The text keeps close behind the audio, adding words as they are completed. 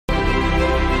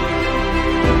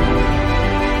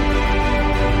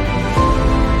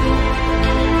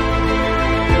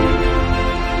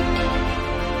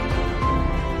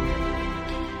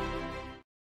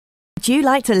Would you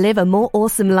like to live a more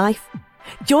awesome life?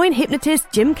 Join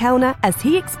hypnotist Jim Kellner as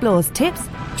he explores tips,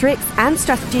 tricks, and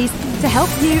strategies to help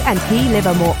you and he live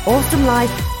a more awesome life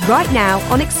right now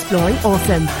on Exploring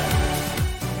Awesome.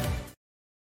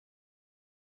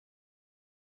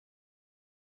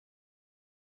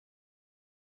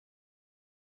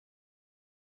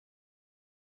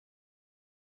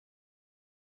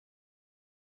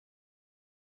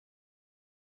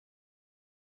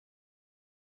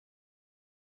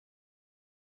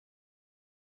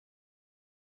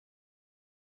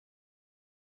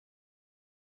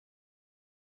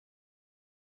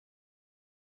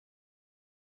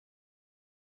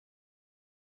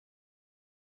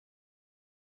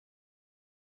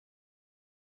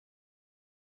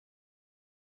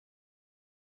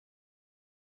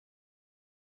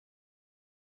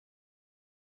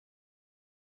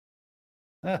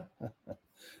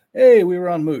 Hey, we were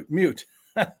on mute.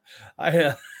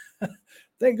 I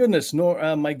thank goodness.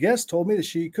 Noor, my guest told me that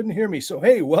she couldn't hear me. So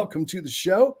hey, welcome to the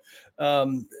show.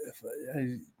 Um,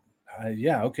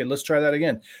 yeah, okay, let's try that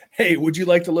again. Hey, would you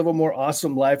like to live a more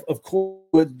awesome life? Of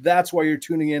course, that's why you're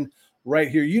tuning in right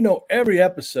here. You know, every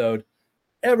episode,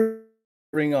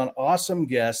 bring on awesome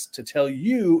guests to tell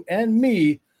you and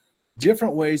me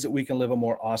different ways that we can live a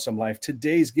more awesome life.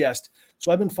 Today's guest,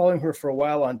 so I've been following her for a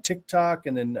while on TikTok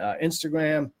and then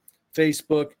Instagram,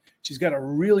 Facebook. She's got a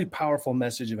really powerful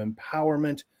message of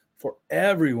empowerment for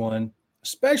everyone,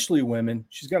 especially women.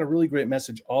 She's got a really great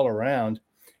message all around.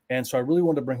 And so I really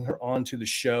want to bring her on to the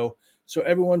show. So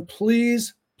everyone,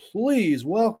 please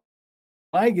welcome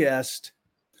my guest,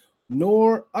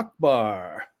 Noor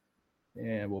Akbar.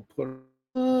 And we'll put her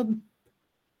on.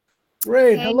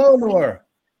 Great. Hey. Hello, Noor.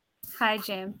 Hi,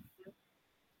 Jim.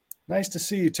 Nice to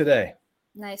see you today.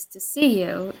 Nice to see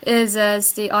you. Is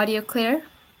the audio clear?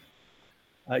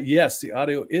 Yes, the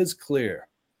audio is clear.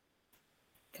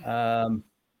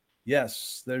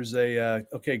 Yes, there's a,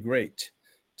 okay, great.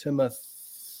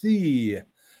 Timothy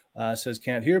says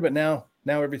can't hear, but now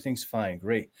everything's fine.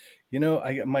 Great. You know,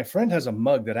 my friend has a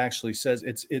mug that actually says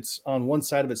it's on one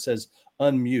side of it says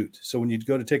unmute. So when you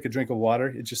go to take a drink of water,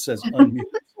 it just says unmute.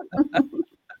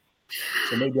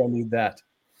 So maybe I need that.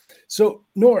 So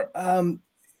Noor,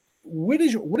 what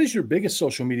is your biggest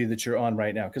social media that you're on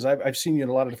right now? Because I've seen you in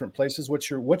a lot of different places. What's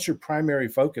your primary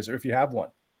focus, or if you have one?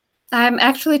 I'm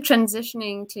actually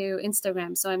transitioning to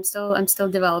Instagram, so I'm still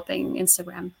developing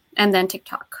Instagram and then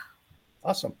TikTok.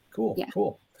 Awesome, cool, Yeah.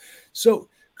 Cool. So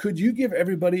could you give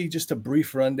everybody just a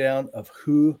brief rundown of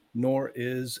who Noor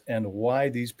is and why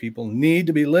these people need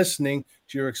to be listening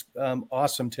to your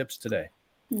awesome tips today?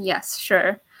 Yes,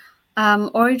 sure.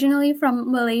 Originally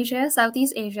from Malaysia,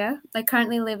 Southeast Asia. I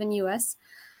currently live in US.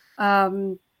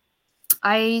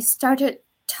 I started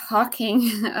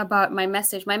talking about my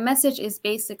message. My message is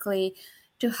basically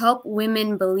to help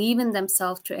women believe in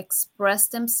themselves, to express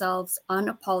themselves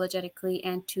unapologetically,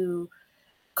 and to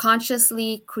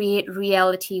consciously create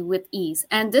reality with ease.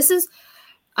 And this is,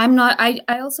 I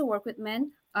also work with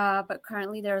men, but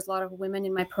currently there's a lot of women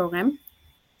in my program,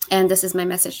 and this is my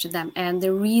message to them. And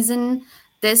the reason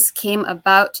this came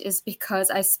about is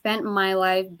because I spent my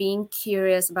life being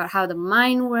curious about how the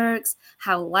mind works,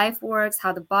 how life works,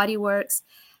 how the body works.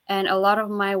 And a lot of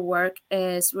my work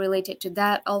is related to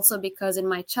that. Also because in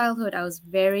my childhood, I was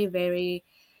very, very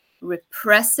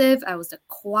repressive. I was the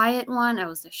quiet one. I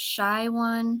was the shy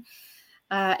one.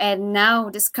 And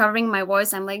now discovering my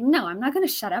voice, I'm like, no, I'm not going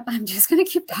to shut up. I'm just going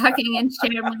to keep talking and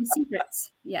share my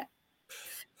secrets. Yeah.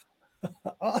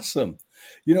 Awesome.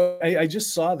 You know, I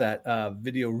just saw that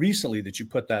video recently that you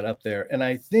put that up there. And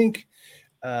I think,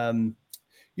 you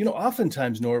know,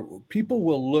 oftentimes, Noor, people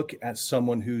will look at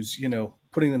someone who's, you know,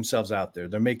 putting themselves out there.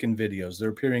 They're making videos, they're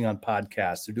appearing on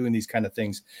podcasts, they're doing these kind of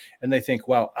things. And they think,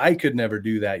 wow, I could never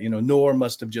do that. You know, Noor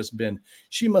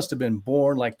she must have been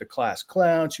born like the class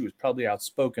clown. She was probably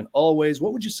outspoken always.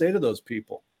 What would you say to those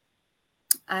people?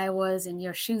 I was in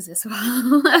your shoes as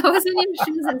well. I was in your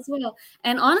shoes as well.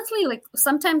 And honestly, like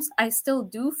sometimes I still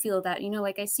do feel that, you know,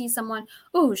 like I see someone,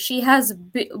 oh, she has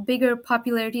bigger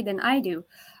popularity than I do.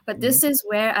 But this is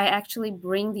where I actually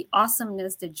bring the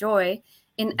awesomeness, the joy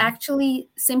in actually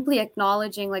simply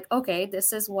acknowledging like, okay,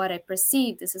 this is what I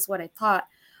perceived. This is what I thought.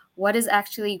 What is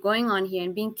actually going on here?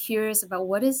 And being curious about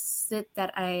what is it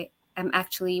that I am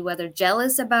actually whether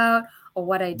jealous about or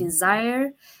what I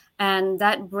desire. And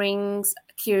that brings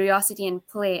curiosity and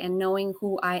play and knowing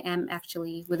who I am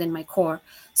actually within my core.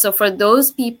 So for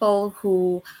those people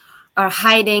who are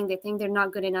hiding, they think they're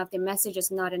not good enough, their message is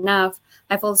not enough.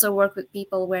 I've also worked with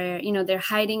people where, you know, they're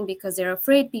hiding because they're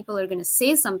afraid people are going to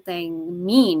say something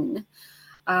mean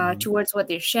towards what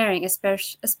they're sharing,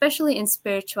 especially in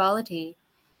spirituality.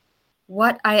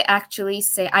 what I actually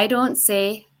say. I don't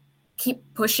say keep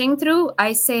pushing through.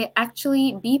 I say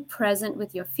actually be present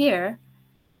with your fear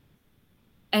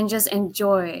and just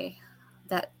enjoy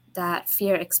that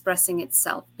fear expressing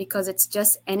itself, because it's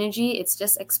just energy, it's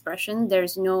just expression.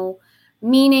 There's no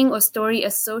meaning or story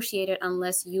associated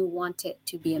unless you want it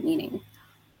to be a meaning.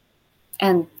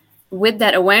 And with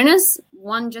that awareness,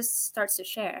 one just starts to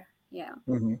share. Yeah.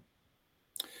 Mm-hmm.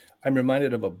 I'm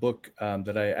reminded of a book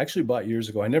that I actually bought years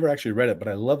ago. I never actually read it, but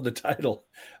I love the title.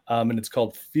 And it's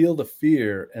called Feel the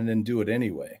Fear and Then Do It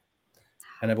Anyway.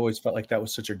 And I've always felt like that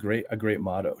was such a great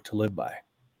motto to live by.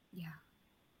 Yeah.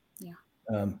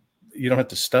 Yeah. You don't have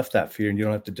to stuff that fear and you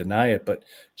don't have to deny it, but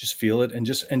just feel it and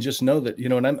just know that,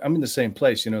 and I'm in the same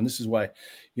place, and this is why,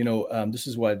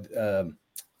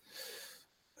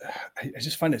 I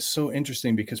just find it so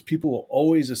interesting, because people will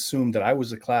always assume that I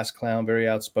was a class clown, very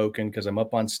outspoken, because I'm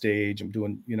up on stage, I'm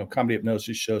doing, comedy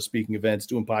hypnosis shows, speaking events,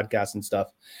 doing podcasts and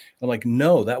stuff. I'm like,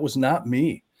 no, that was not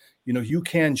me. You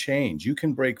can change, you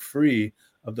can break free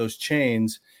of those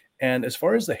chains. And as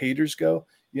far as the haters go,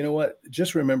 you know what?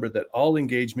 Just remember that all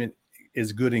engagement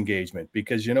is good engagement,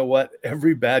 because you know what?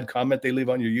 Every bad comment they leave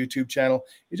on your YouTube channel,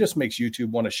 it just makes YouTube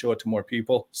want to show it to more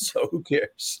people. So who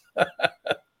cares?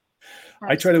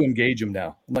 I try to engage them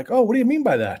now. I'm like, oh, what do you mean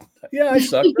by that? Yeah, I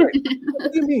suck. Right.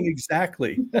 What do you mean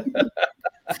exactly?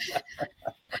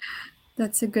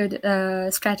 That's a good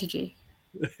strategy.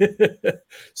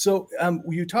 So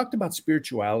you talked about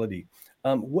spirituality.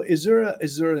 What is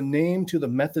there a name to the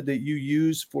method that you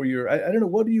use for your, I don't know,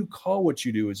 what do you call what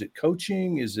you do? Is it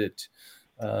coaching? Is it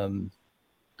so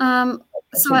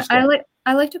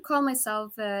I like to call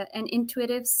myself an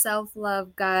intuitive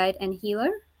self-love guide and healer.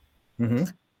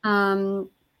 Mm-hmm.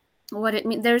 What it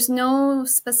means, there's no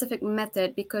specific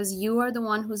method, because you are the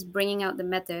one who's bringing out the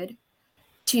method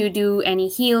to do any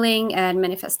healing and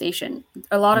manifestation.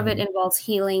 A lot of it involves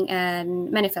healing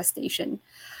and manifestation.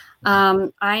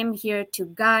 I'm here to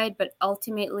guide, but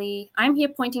ultimately I'm here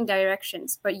pointing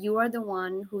directions, but you are the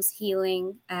one who's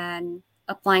healing and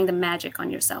applying the magic on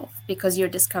yourself, because you're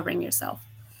discovering yourself.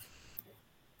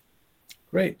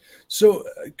 Great. So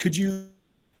could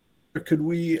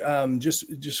we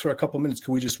just for a couple minutes,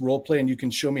 could we just role play and you can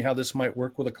show me how this might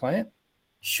work with a client?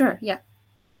 Sure. Yeah.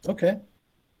 Okay.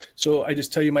 So I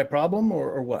just tell you my problem,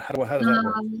 or what? How does that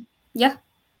work? Yeah.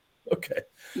 Okay.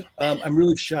 I'm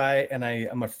really shy and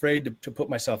I'm afraid to put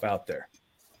myself out there.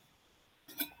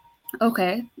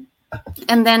 Okay.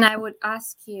 And then I would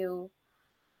ask you,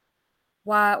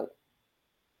 what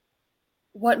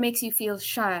makes you feel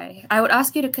shy? I would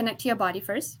ask you to connect to your body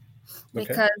first,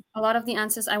 because a lot of the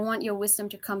answers, I want your wisdom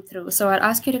to come through. So I'd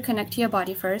ask you to connect to your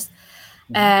body first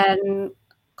and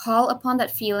call upon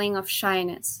that feeling of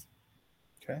shyness.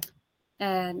 Okay.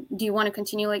 And do you want to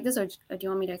continue like this, or do you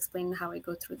want me to explain how I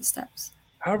go through the steps?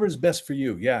 However is best for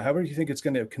you. Yeah. However you think it's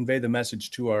going to convey the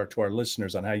message to our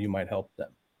listeners on how you might help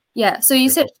them. Yeah. So you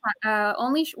said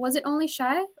was it only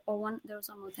shy, or there was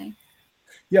one more thing?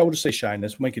 Yeah, we'll just say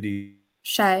shyness. Make it easy.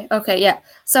 Shy. Okay. Yeah.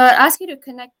 So I'd ask you to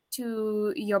connect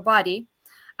to your body.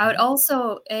 I would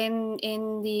also, in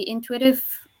the intuitive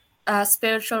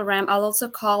spiritual realm, I'll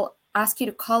also ask you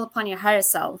to call upon your higher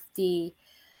self, the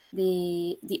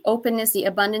openness, the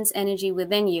abundance energy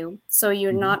within you. So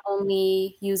you're not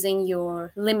only using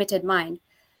your limited mind.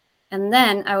 And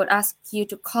then I would ask you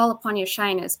to call upon your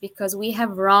shyness, because we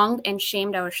have wronged and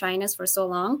shamed our shyness for so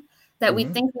long that we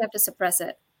think we have to suppress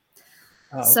it.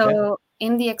 Okay. So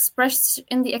in the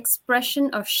expression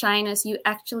of shyness, you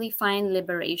actually find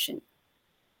liberation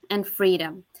and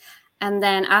freedom. And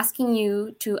then asking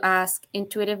you to ask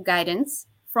intuitive guidance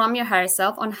from your higher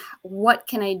self on what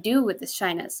can I do with this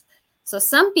shyness. So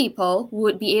some people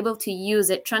would be able to use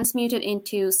it, transmute it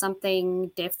into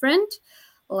something different,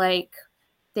 like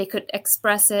they could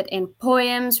express it in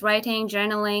poems, writing,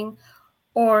 journaling,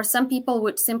 or some people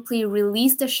would simply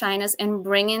release the shyness and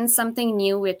bring in something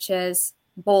new, which is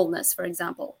boldness, for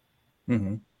example.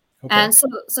 Okay. And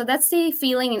so that's the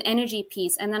feeling and energy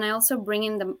piece. And then I also bring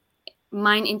in the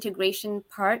mind integration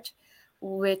part,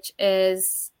 which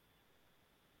is,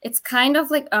 it's kind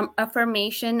of like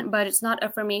affirmation, but it's not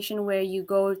affirmation where you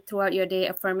go throughout your day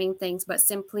affirming things, but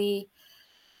simply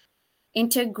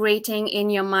integrating in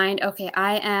your mind, okay,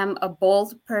 I am a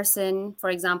bold person. For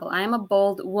example, I am a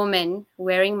bold woman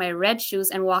wearing my red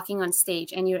shoes and walking on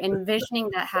stage, and you're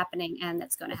envisioning that happening, and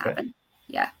that's going to happen.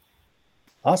 Yeah.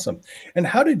 Awesome. And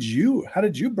how did you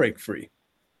break free?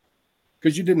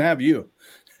 Because you didn't have you.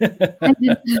 I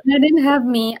didn't have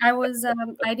me. I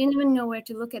didn't even know where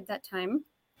to look at that time.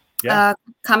 Yeah.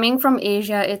 Coming from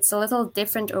Asia, it's a little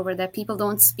different over there. People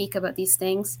don't speak about these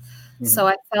things. So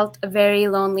I felt very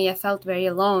lonely. I felt very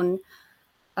alone.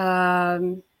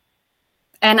 And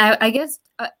I guess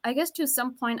to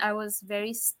some point I was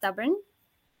very stubborn.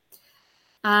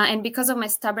 And because of my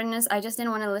stubbornness, I just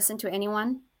didn't want to listen to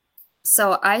anyone.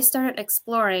 So I started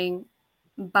exploring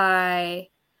I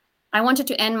wanted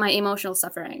to end my emotional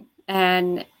suffering.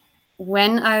 And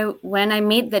when I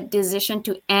made that decision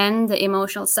to end the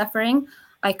emotional suffering,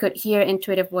 I could hear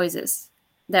intuitive voices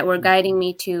that were guiding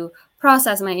me to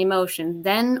process my emotions.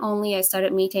 Then only I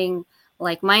started meeting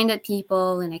like-minded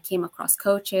people, and I came across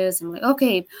coaches, and like,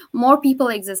 okay, more people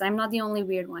exist. I'm not the only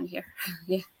weird one here.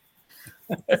 Yeah.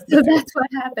 So that's what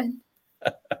happened.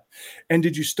 And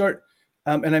did you start,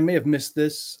 and I may have missed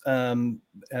this, and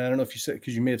I don't know if you said,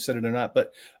 because you may have said it or not,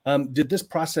 but did this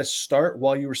process start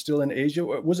while you were still in Asia?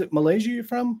 Or was it Malaysia you're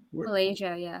from?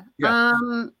 Malaysia, yeah. Yeah.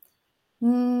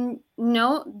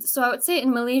 No. So I would say in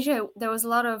Malaysia, there was a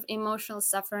lot of emotional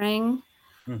suffering.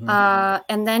 Mm-hmm.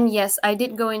 And then, yes, I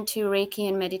did go into Reiki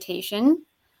and meditation.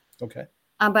 Okay.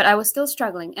 But I was still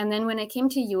struggling. And then when I came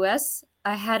to US,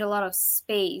 I had a lot of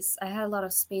space. I had a lot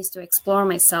of space to explore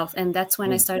myself. And that's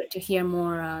when I started to hear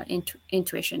more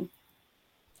intuition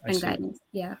and guidance.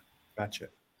 Yeah. Gotcha.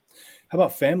 How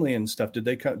about family and stuff?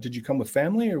 Did you come with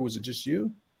family, or was it just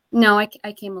you? No, I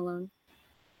came alone.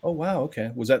 Oh, wow.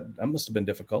 Okay. That must have been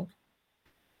difficult?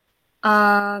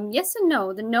 Yes and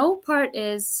no. The no part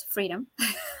is freedom.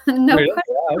 No Right. part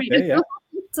is freedom. Okay, yeah.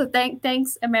 So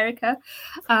thanks, America.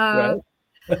 Right.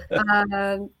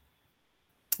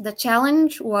 The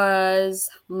challenge was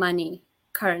money,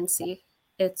 currency.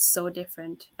 It's so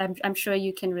different. I'm sure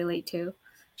you can relate to.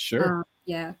 Sure.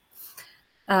 Yeah.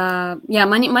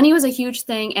 Money was a huge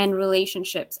thing, and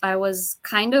relationships. I was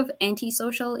kind of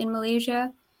antisocial in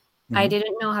Malaysia. I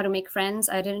didn't know how to make friends.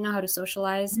 I didn't know how to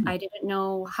socialize. I didn't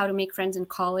know how to make friends in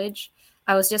college.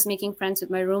 I was just making friends with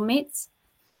my roommates.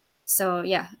 So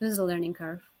yeah, it was a learning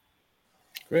curve.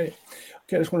 Great.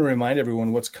 Okay, I just want to remind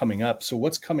everyone what's coming up. So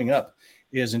what's coming up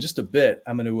is, in just a bit,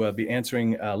 I'm going to be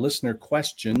answering listener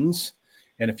questions.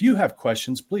 And if you have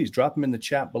questions, please drop them in the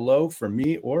chat below for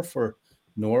me or for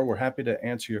Noor. We're happy to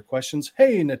answer your questions.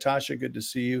 Hey, Natasha, good to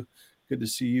see you. Good to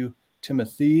see you,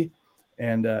 Timothy,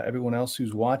 and everyone else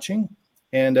who's watching.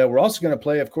 And we're also going to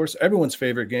play, of course, everyone's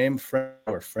favorite game, Friend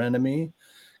or Frenemy.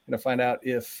 Going to find out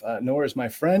if Noor is my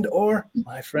friend or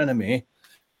my frenemy.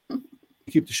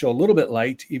 Keep the show a little bit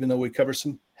light, even though we cover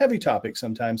some heavy topics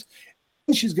sometimes.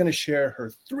 And she's going to share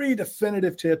her 3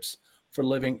 definitive tips for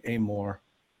living a more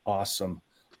awesome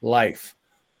life.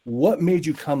 What made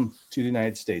you come to the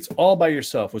United States all by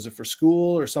yourself? Was it for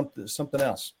school or something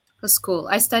else? For school.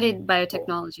 I studied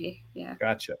biotechnology. Yeah.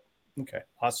 Gotcha. Okay,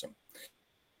 awesome.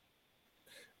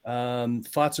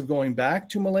 Thoughts of going back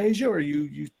to Malaysia, or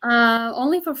you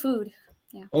only for food.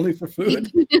 Yeah. Only for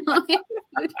food?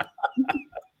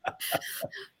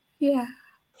 Yeah.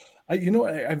 I don't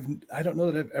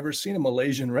know that I've ever seen a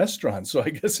Malaysian restaurant, so I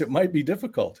guess it might be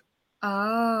difficult.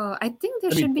 Oh, I think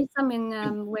there should be some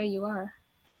in where you are.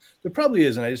 There probably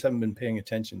is, and I just haven't been paying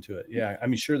attention to it. Yeah, I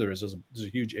mean, sure there is. There's a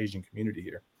huge Asian community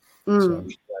here, so I'm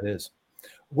sure that is.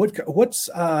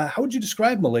 How would you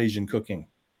describe Malaysian cooking?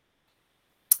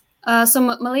 So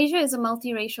Malaysia is a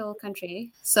multiracial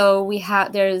country. So we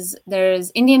have there's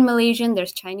Indian Malaysian,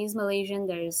 there's Chinese Malaysian,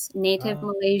 there's native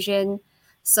Malaysian.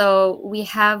 So we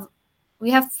have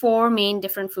 4 main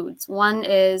different foods. One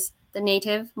is the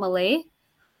native Malay,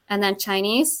 and then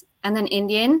Chinese, and then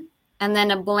Indian, and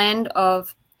then a blend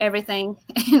of everything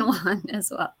in one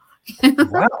as well.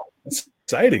 Wow, that's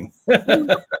exciting.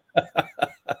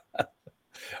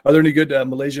 Are there any good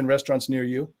Malaysian restaurants near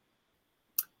you?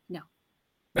 No.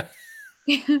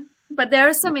 But there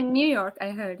are some in New York,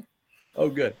 I heard. Oh,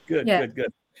 good.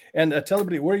 And tell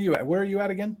everybody, where are you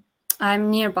at again? I'm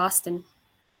near Boston,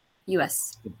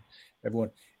 US.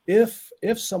 Everyone, if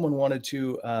someone wanted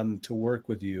to work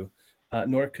with you,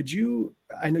 Noor,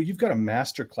 I know you've got a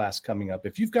master class coming up.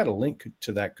 If you've got a link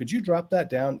to that, could you drop that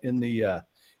down in the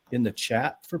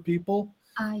chat for people?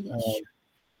 Yeah, sure.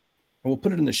 And we'll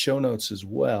put it in the show notes as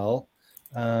well.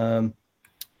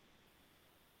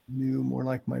 New, more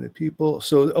like-minded people.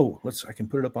 So, I can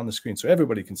put it up on the screen so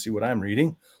everybody can see what I'm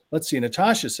reading. Let's see.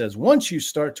 Natasha says, once you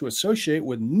start to associate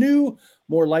with new,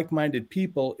 more like-minded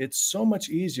people, it's so much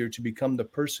easier to become the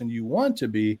person you want to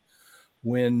be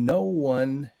when no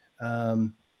one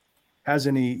has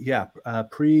any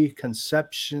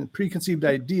preconceived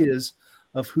ideas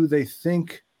of who they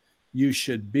think you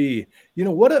should be.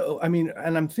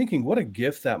 And I'm thinking, what a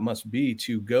gift that must be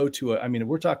to go to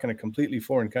we're talking a completely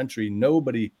foreign country.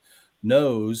 Nobody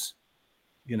knows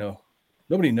you.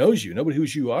 Nobody knows who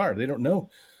you are. They don't know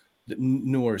that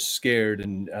Noor is scared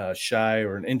and shy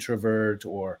or an introvert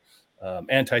or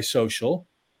antisocial.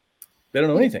 They don't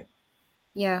know anything.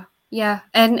 Yeah.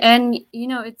 And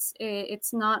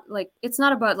it's not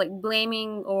about like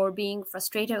blaming or being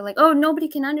frustrated, like, oh, nobody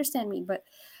can understand me, but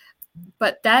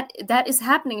that is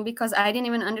happening because I didn't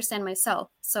even understand myself,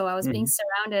 so I was being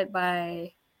surrounded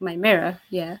by my mirror.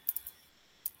 Yeah.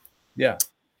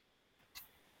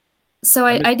 So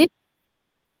I did.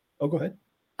 Oh, go ahead.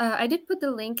 I did put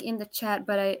the link in the chat,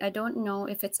 but I don't know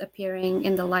if it's appearing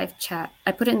in the live chat.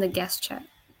 I put it in the guest chat.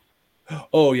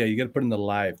 Oh yeah, you got to put in the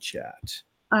live chat.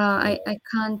 I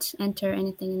can't enter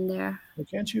anything in there. Oh,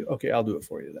 can't you? Okay, I'll do it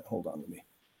for you then. Hold on, let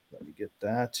me get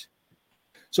that.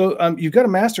 So you've got a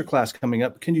master class coming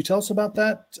up. Can you tell us about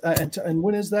that and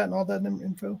when is that and all that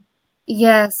info?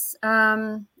 Yes.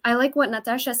 I like what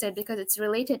Natasha said because it's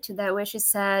related to that, where she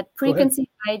said preconceived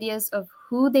ideas of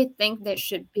who they think they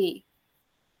should be.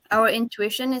 Our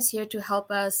intuition is here to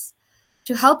help us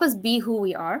be who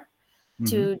we are,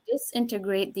 to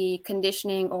disintegrate the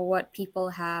conditioning or what people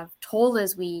have told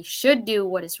us we should do,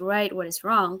 what is right, what is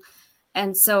wrong.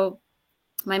 And so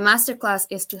my masterclass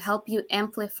is to help you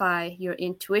amplify your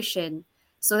intuition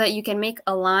so that you can make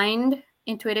aligned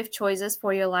intuitive choices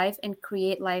for your life and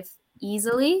create life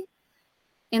easily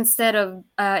instead of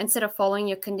following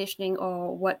your conditioning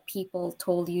or what people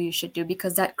told you should do,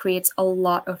 because that creates a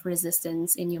lot of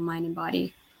resistance in your mind and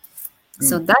body.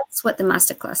 So that's what the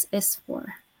masterclass is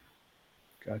for.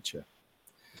 Gotcha.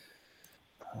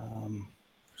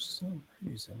 For some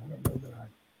reason, I don't know that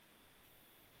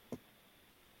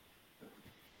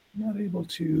I'm not able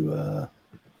to.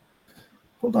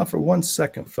 Hold on for 1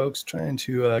 second, folks. Trying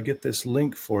to get this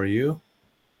link for you.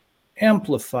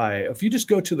 Amplify. If you just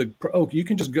go to you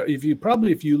can just go.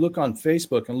 If you look on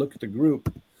Facebook and look at the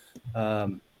group,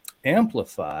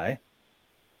 Amplify,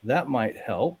 that might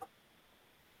help.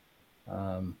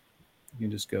 You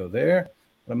can just go there.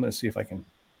 But I'm going to see if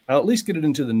I'll at least get it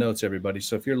into the notes, everybody.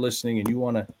 So if you're listening and you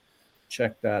want to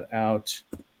check that out,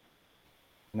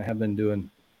 and I have been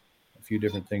doing a few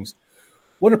different things.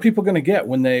 What are people going to get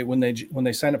when they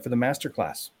sign up for the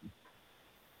masterclass?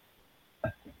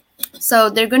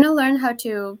 So they're going to learn how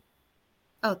to.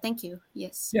 Oh, thank you.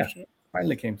 Yes. Yeah, sure.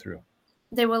 Finally came through.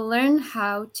 They will learn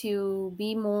how to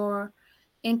be more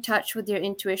in touch with your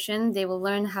intuition. They will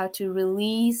learn how to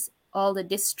release all the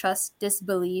distrust,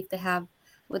 disbelief they have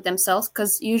with themselves.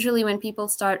 Because usually when people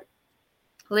start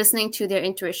listening to their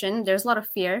intuition, there's a lot of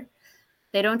fear.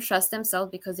 They don't trust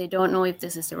themselves because they don't know if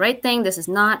this is the right thing, this is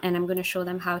not. And I'm going to show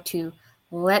them how to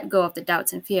let go of the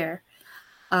doubts and fear.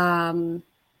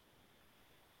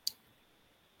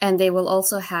 And they will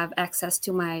also have access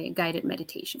to my guided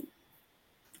meditation.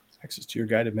 Access to your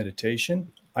guided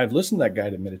meditation. I've listened to that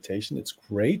guided meditation. It's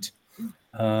great.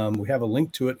 We have a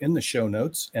link to it in the show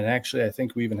notes. And actually, I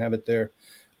think we even have it there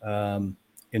on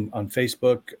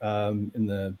Facebook in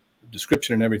the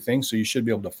description and everything. So you should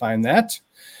be able to find that.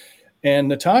 And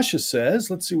Natasha says,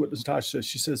 let's see what Natasha says.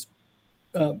 She says,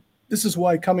 this is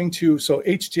why so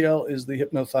HTL is the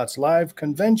HypnoThoughts Live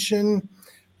convention.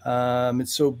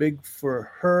 It's so big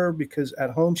for her because at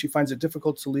home she finds it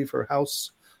difficult to leave her house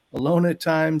alone at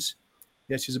times.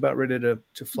 Yeah, she's about ready to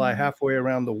fly halfway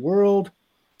around the world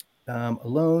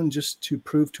alone just to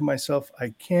prove to myself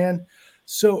I can.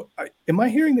 So am I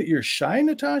hearing that you're shy,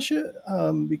 Natasha?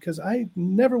 Because I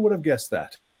never would have guessed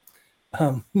that.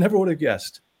 Never would have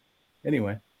guessed.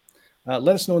 Anyway,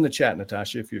 let us know in the chat,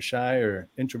 Natasha, if you're shy or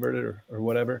introverted or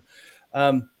whatever.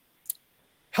 How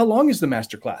long is the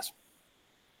masterclass?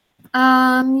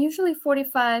 Usually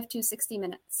 45 to 60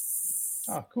 minutes.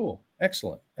 Oh, cool.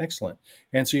 Excellent.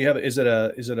 And so you have, is it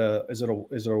a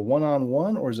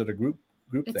one-on-one or is it a group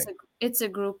thing? It's a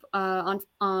group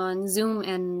on Zoom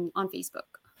and on Facebook.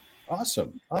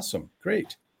 Awesome.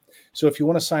 Great. So if you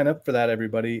want to sign up for that,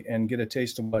 everybody, and get a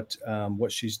taste of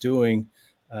what she's doing,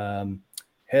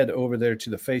 head over there to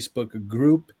the Facebook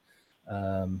group.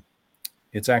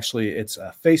 It's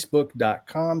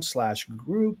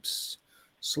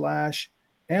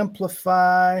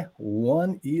facebook.com/groups/amplify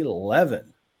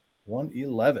 111.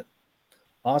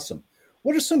 Awesome.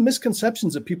 What are some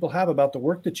misconceptions that people have about the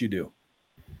work that you do?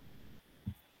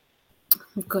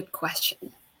 Good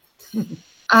question.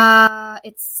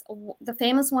 It's the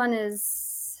famous one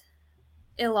is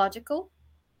illogical.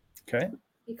 Okay.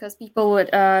 Because people would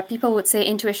say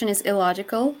intuition is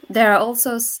illogical. There are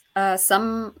also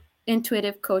some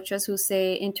intuitive coaches who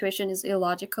say intuition is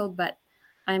illogical, but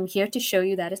I'm here to show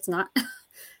you that it's not.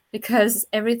 Because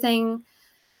everything,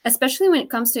 especially when it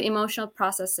comes to emotional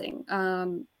processing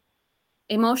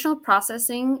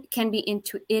can be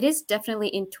it is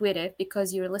definitely intuitive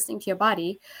because you're listening to your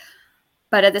body,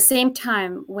 But at the same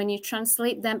time, when you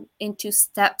translate them into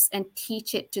steps and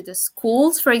teach it to the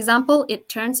schools, for example, it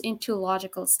turns into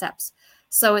logical steps.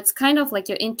 So it's kind of like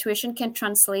your intuition can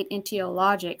translate into your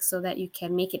logic so that you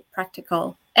can make it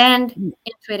practical and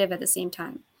intuitive at the same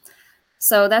time.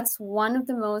 So that's one of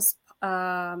the most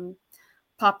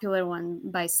popular one,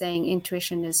 by saying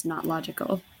intuition is not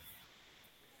logical.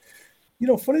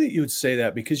 Funny that you would say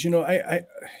that, because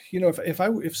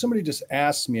if somebody just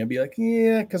asks me, I'd be like,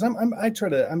 yeah, because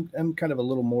I'm kind of a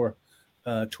little more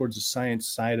towards the science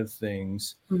side of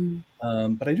things.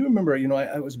 But I do remember,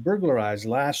 I was burglarized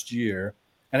last year,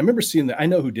 and I remember seeing I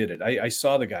know who did it. I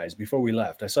saw the guys before we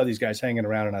left. I saw these guys hanging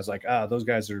around, and I was like, those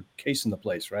guys are casing the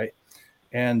place, right?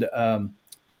 And I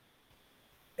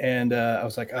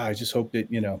was like, I just hope that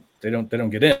they don't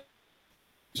get in.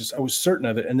 I was certain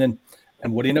of it,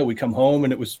 and what do you know? We come home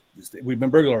and we've been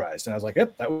burglarized, and I was like,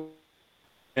 yep, that was.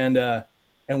 And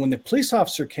when the police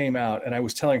officer came out, and I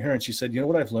was telling her, and she said, you know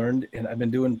what I've learned, and I've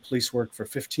been doing police work for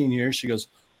 15 years. She goes,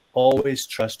 always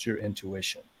trust your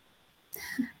intuition.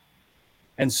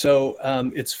 And so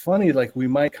it's funny, like we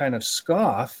might kind of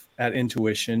scoff at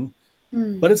intuition,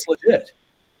 but it's legit.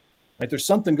 Like there's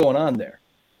something going on there.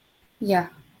 Yeah,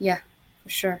 for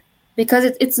sure. Because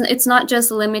it's not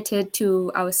just limited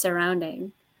to our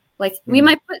surrounding. Like we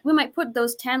might put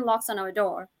those 10 locks on our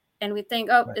door, and we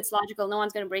think, right, it's logical, no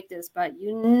one's going to break this, but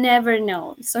you never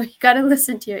know. So you got to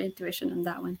listen to your intuition on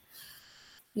that one.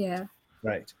 Yeah.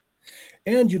 Right.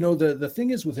 And, the thing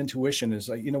is with intuition is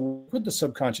like, with the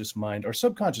subconscious mind, our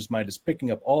subconscious mind is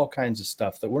picking up all kinds of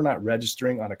stuff that we're not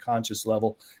registering on a conscious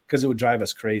level, because it would drive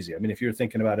us crazy. I mean, if you're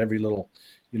thinking about every little,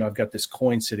 I've got this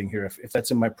coin sitting here. If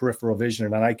that's in my peripheral vision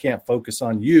and I can't focus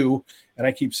on you, and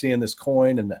I keep seeing this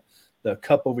coin and the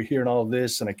cup over here and all of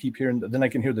this, and I keep hearing, then I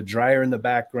can hear the dryer in the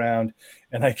background,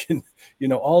 and I can,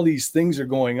 all these things are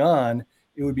going on.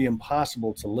 It would be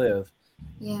impossible to live.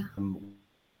 Yeah.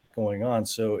 Going on.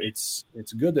 So it's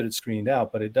good that it's screened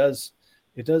out, but it does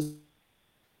interesting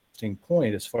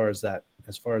point as far as that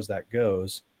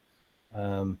goes.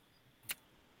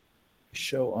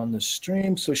 Show on the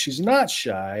stream. So she's not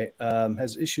shy,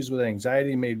 has issues with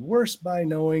anxiety made worse by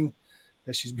knowing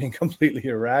that she's being completely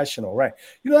irrational. Right.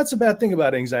 That's a bad thing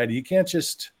about anxiety. You can't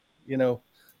just,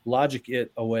 logic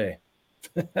it away.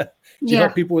 Do you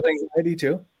help people with anxiety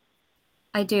too?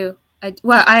 I do.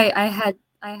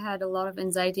 I had a lot of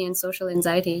anxiety and social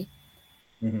anxiety.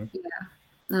 Mm-hmm.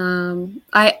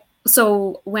 Yeah.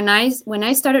 So when I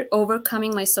started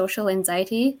overcoming my social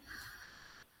anxiety,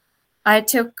 I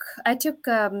took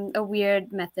a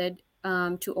weird method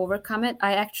to overcome it.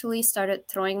 I actually started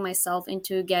throwing myself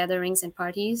into gatherings and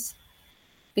parties,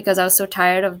 because I was so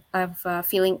tired of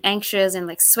feeling anxious and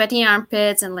like sweaty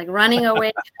armpits and like running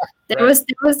away. There was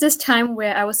this time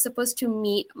where I was supposed to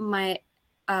meet my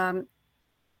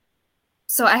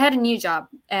so I had a new job,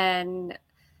 and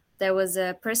there was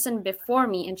a person before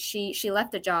me, and she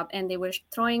left the job, and they were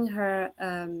throwing her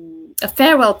a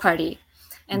farewell party,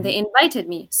 and they invited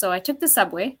me. So I took the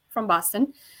subway from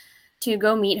Boston to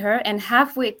go meet her, and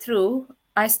halfway through,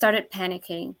 I started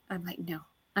panicking. I'm like, no,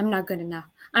 I'm not good enough.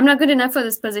 I'm not good enough for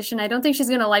this position. I don't think she's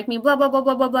going to like me, blah, blah, blah,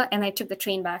 blah, blah, blah. And I took the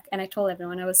train back, and I told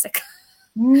everyone I was sick.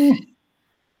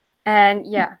 And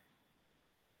yeah.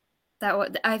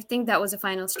 I think that was a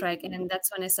final strike, and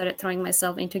that's when I started throwing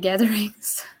myself into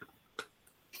gatherings.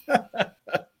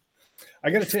 I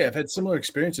got to tell you, I've had similar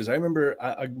experiences. I remember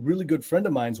a really good friend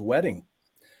of mine's wedding.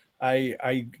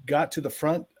 I got to the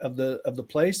front of the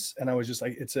place, and I was just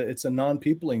like, it's a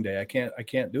non-peopling day. I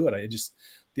can't do it.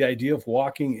 The idea of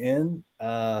walking in,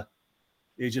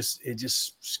 it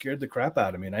just scared the crap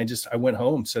out of me. And I went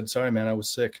home, said, sorry, man, I was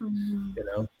sick.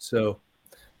 Mm-hmm. So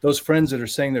those friends that are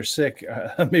saying they're sick,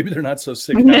 maybe they're not so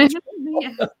sick.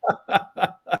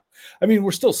 I mean,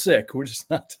 we're still sick. We're just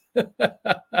not.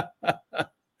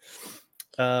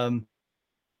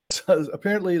 So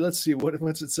apparently, let's see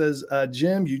what's it says.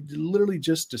 Jim, you literally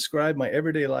just described my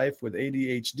everyday life with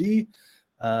ADHD.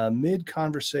 Mid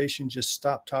conversation, just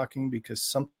stopped talking because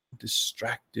something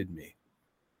distracted me.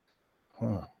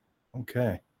 Huh.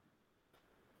 Okay.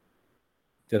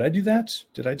 Did I do that?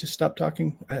 Did I just stop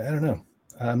talking? I don't know.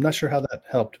 I'm not sure how that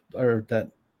helped or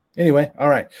that. Anyway, all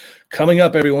right. Coming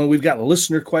up, everyone, we've got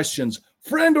listener questions,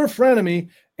 friend or frenemy,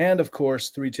 and of course,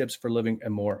 3 tips for living a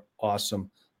more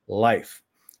awesome life.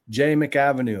 Jay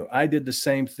McAvenue, I did the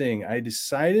same thing. I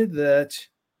decided that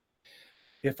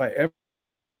if I ever,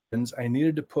 I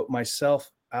needed to put myself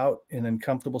out in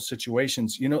uncomfortable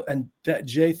situations, and that,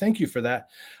 Jay, thank you for that.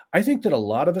 I think that a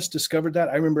lot of us discovered that.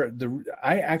 I remember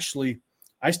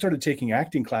I started taking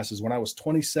acting classes when I was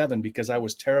 27 because I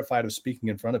was terrified of speaking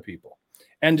in front of people.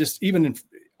 And just even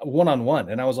one-on-one.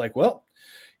 And I was like, well,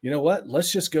 you know what?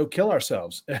 Let's just go kill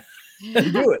ourselves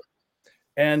and do it.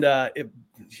 And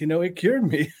it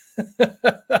cured me.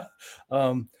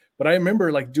 But I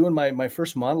remember like doing my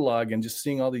first monologue and just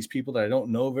seeing all these people that I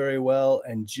don't know very well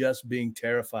and just being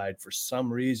terrified for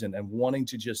some reason and wanting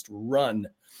to just run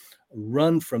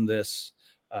from this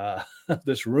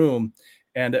this room.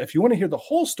 And if you want to hear the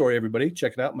whole story, everybody,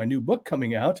 check it out. My new book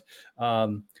coming out,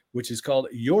 which is called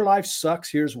Your Life Sucks,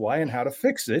 Here's Why and How to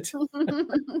Fix It.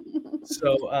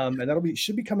 So, and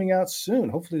should be coming out soon,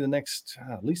 hopefully the next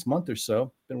at least month or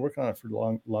so. Been working on it for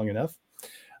long enough.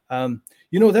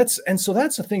 That's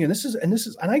the thing.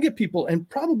 And I get people, and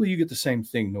probably you get the same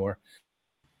thing, Noor,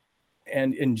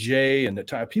 and Jay, and the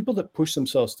time people that push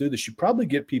themselves through this. You probably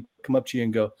get people come up to you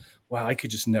and go, wow, I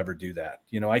could just never do that.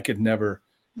 I could never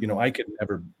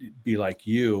be like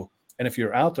you. And if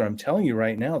you're out there, I'm telling you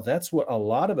right now, that's what a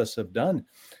lot of us have done.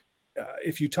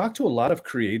 If you talk to a lot of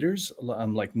creators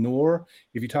like Noor,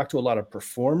 if you talk to a lot of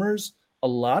performers, a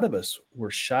lot of us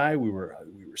were shy. We were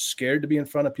scared to be in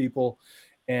front of people,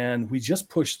 and we just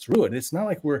pushed through it. It's not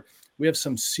like we have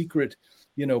some secret,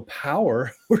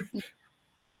 power.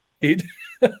 We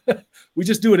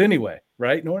just do it anyway,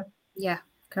 right, Noor? Yeah,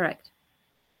 correct.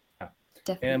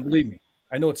 Definitely. And believe me,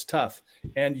 I know it's tough.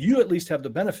 And you at least have the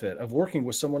benefit of working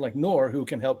with someone like Noor who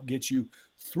can help get you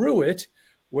through it.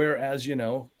 Whereas,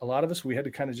 a lot of us, we had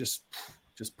to kind of just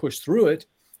push through it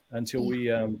until we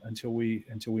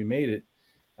made it.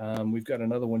 We've got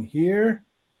another one here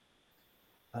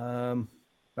about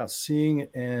seeing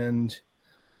and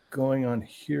going on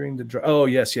hearing the oh,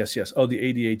 yes. Oh, the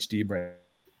ADHD brain.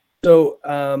 So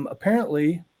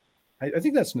apparently, I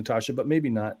think that's Natasha, but maybe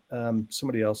not.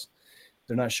 Somebody else.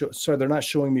 They're not they're not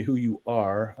showing me who you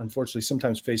are. Unfortunately,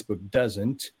 sometimes Facebook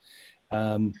doesn't.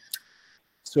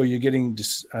 So you're getting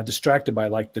distracted by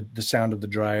like the sound of the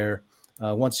dryer.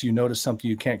 Once you notice something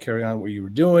you can't carry on what you were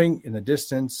doing in the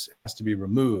distance, it has to be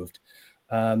removed.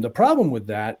 The problem with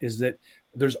that is that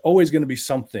there's always going to be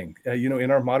something,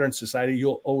 in our modern society,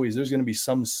 there's going to be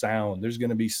some sound, there's going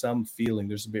to be some feeling,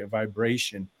 there's going to be a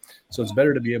vibration. So it's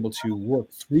better to be able to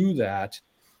work through that,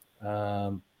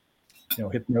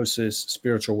 hypnosis,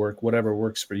 spiritual work, whatever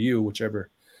works for you, whichever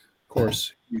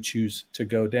course you choose to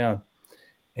go down.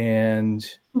 And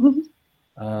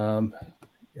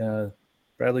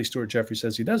Bradley Stewart Jeffrey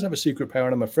says he does have a secret power,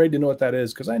 and I'm afraid to know what that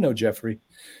is because I know Jeffrey.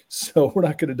 So we're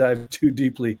not going to dive too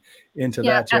deeply into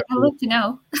that. Jeffrey. I'd love to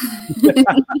know.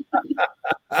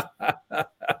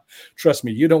 Trust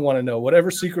me, you don't want to know.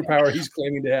 Whatever secret power he's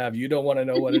claiming to have, you don't want to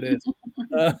know what it is.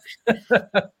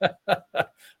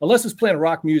 Unless it's playing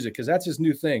rock music, because that's his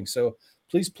new thing. So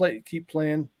please keep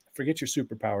playing. Forget your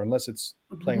superpower, unless it's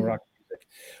playing rock music.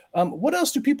 What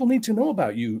else do people need to know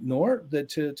about you, Noor, that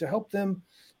to help them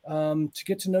to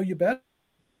get to know you better?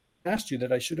 Asked you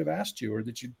that I should have asked you, or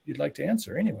that you'd like to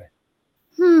answer anyway.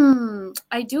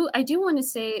 I do want to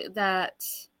say that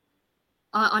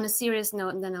on a serious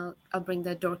note, and then I'll bring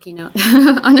the dorky note.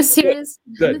 On a serious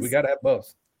good. We got to have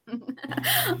both.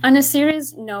 On a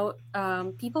serious note,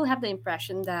 people have the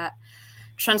impression that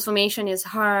transformation is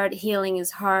hard, healing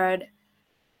is hard.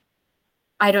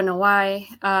 I don't know why,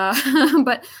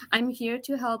 but I'm here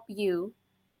to help you,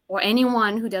 or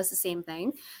anyone who does the same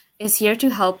thing is here to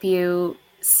help you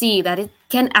see that it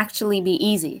can actually be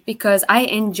easy, because I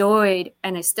enjoyed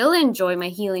and I still enjoy my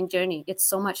healing journey. It's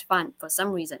so much fun for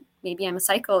some reason. Maybe I'm a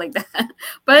psycho like that,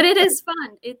 but it is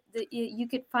fun. You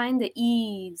could find the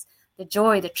ease, the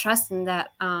joy, the trust in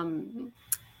that,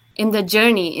 in the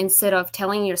journey, instead of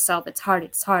telling yourself it's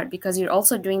hard, because you're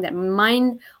also doing that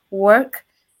mind work.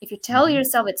 If you tell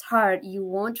yourself it's hard, you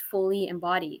won't fully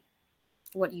embody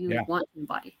what you want to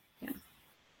embody. Yeah.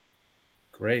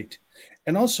 Great.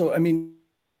 And also, I mean,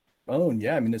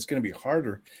 it's going to be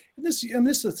harder. This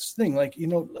is the thing, like,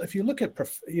 if you look at,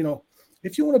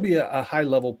 if you want to be a high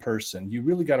level person, you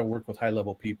really got to work with high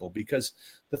level people, because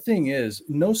the thing is,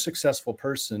 no successful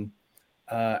person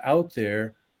out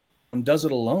there does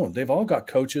it alone. They've all got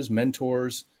coaches,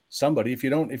 mentors, somebody. If you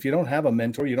don't have a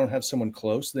mentor, you don't have someone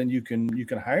close, then you can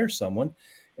hire someone.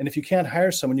 And if you can't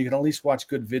hire someone, you can at least watch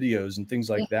good videos and things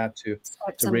like that to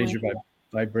raise your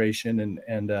vibration.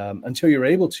 And until you're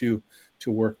able to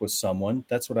work with someone,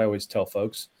 that's what I always tell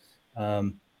folks.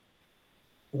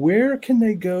 Where can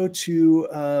they go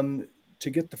to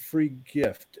get the free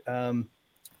gift?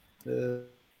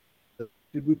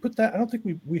 Did we put that? I don't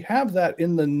think we have that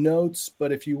in the notes,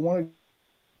 but if you want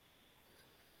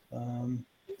to,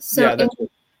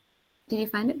 did you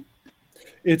find it?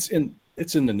 It's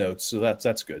in the notes, so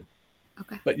that's good.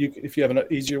 Okay. But if you have an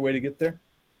easier way to get there.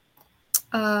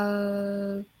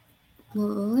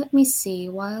 Let me see.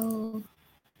 While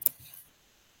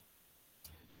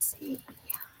see.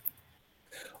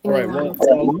 All right.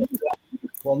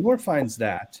 Well, Noor finds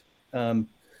that. I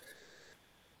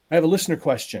have a listener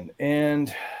question,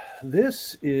 and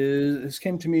this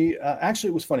came to me.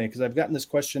 Actually, it was funny because I've gotten this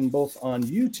question both on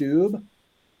YouTube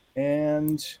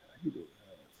and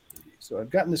so I've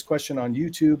gotten this question on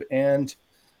YouTube and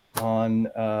on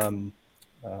a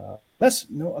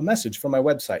message from my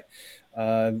website.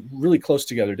 Really close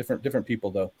together, different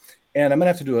people though. And I'm gonna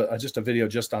have to do just a video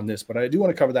just on this, but I do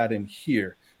want to cover that in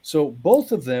here. So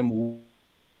both of them,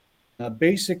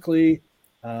 basically,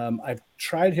 I've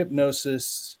tried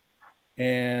hypnosis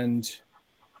and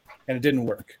it didn't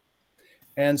work.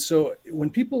 And so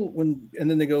and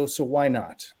then they go, so why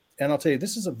not? And I'll tell you,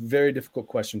 this is a very difficult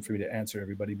question for me to answer,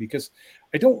 everybody, because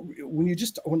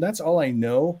when that's all I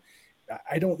know,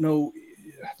 I don't know.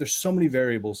 There's so many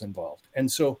variables involved.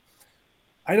 And so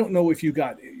I don't know if you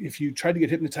tried to get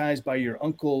hypnotized by your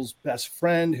uncle's best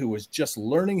friend who was just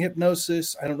learning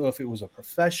hypnosis. I don't know if it was a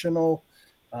professional.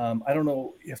 I don't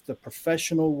know if the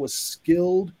professional was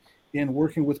skilled in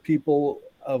working with people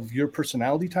of your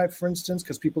personality type, for instance,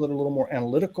 because people that are a little more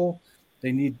analytical,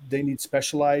 they need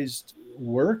specialized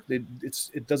work.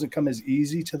 It doesn't come as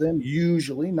easy to them,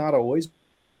 usually, not always.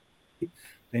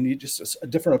 They need just a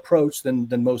different approach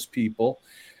than most people.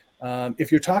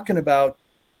 If you're talking about,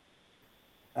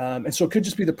 and so it could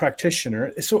just be the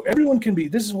practitioner. So everyone can be.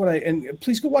 This is what and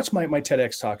please go watch my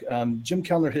TEDx talk,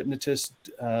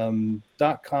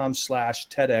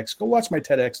 JimKellnerHypnotist.com/TEDx. Go watch my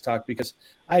TEDx talk because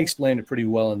I explained it pretty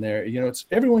well in there. It's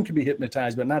everyone can be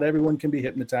hypnotized, but not everyone can be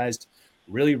hypnotized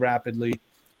really rapidly,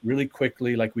 really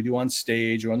quickly, like we do on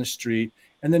stage or on the street.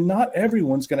 And then not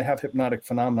everyone's going to have hypnotic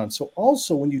phenomenon. So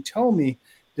also when you tell me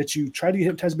that you tried to get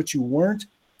hypnotized, but you weren't,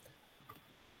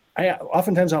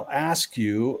 oftentimes I'll ask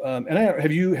you,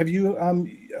 have you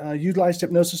utilized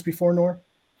hypnosis before, Noor?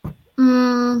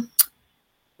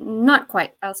 Not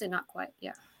quite. I'll say not quite.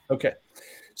 Yeah. Okay.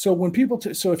 So when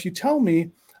so if you tell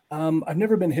me, I've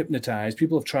never been hypnotized,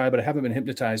 people have tried, but I haven't been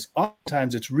hypnotized.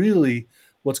 Oftentimes it's really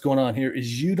what's going on here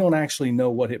is you don't actually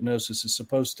know what hypnosis is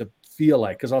supposed to feel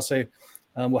like. Because I'll say,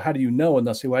 well, how do you know? And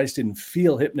they'll say, well, I just didn't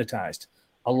feel hypnotized.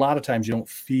 A lot of times you don't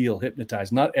feel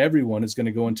hypnotized. Not everyone is going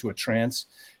to go into a trance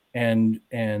and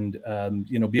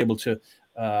be able to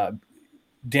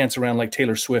dance around like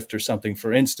Taylor Swift or something,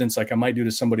 for instance, like I might do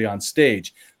to somebody on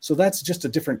stage. So that's just a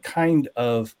different kind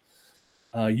of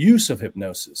use of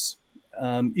hypnosis.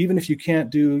 Even if you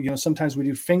can't do, sometimes we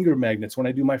do finger magnets when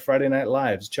I do my Friday night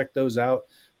lives. Check those out.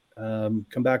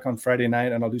 Come back on Friday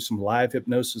night and I'll do some live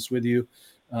hypnosis with you.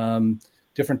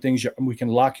 Different things. We can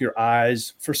lock your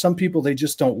eyes. For some people, they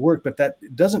just don't work, but that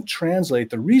doesn't translate.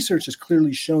 The research has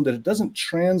clearly shown that it doesn't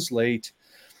translate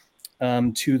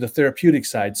to the therapeutic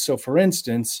side. So for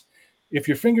instance, if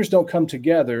your fingers don't come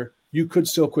together, you could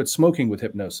still quit smoking with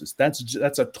hypnosis.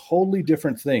 That's a totally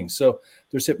different thing. So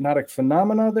there's hypnotic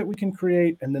phenomena that we can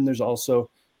create. And then there's also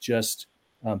just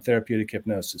therapeutic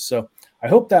hypnosis. So I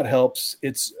hope that helps.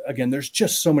 There's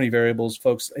just so many variables,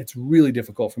 folks. It's really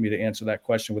difficult for me to answer that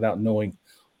question without knowing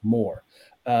more.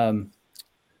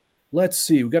 Let's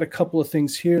see. We've got a couple of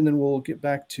things here and then we'll get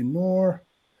back to Noor.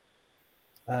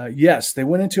 Yes, they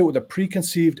went into it with a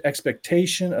preconceived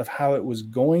expectation of how it was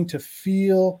going to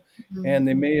feel, and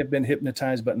they may have been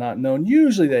hypnotized but not known.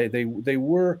 Usually they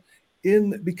were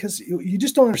because you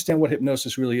just don't understand what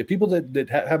hypnosis really is. People that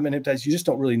haven't been hypnotized, you just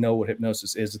don't really know what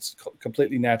hypnosis is. It's a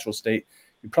completely natural state.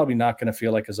 You're probably not going to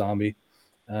feel like a zombie.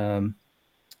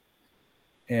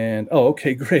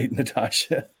 Okay, great,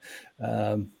 Natasha.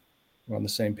 We're on the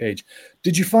same page.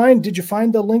 Did you find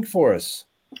the link for us?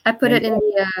 I put it in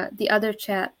the other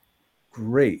chat.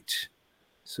 Great.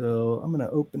 So I'm going to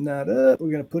open that up. We're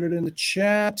going to put it in the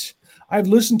chat. I've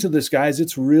listened to this, guys.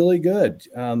 It's really good.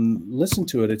 Listen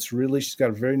to it. She's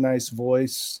got a very nice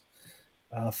voice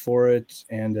for it,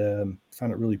 and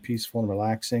found it really peaceful and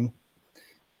relaxing.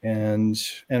 And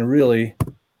really,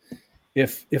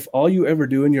 if all you ever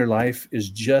do in your life is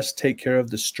just take care of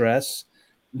the stress,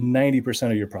 90%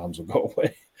 of your problems will go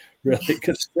away. Really,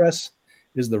 because stress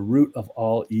is the root of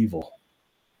all evil.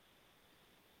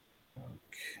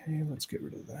 Okay, let's get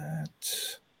rid of that.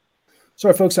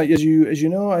 Sorry, folks. As you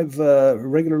know, I've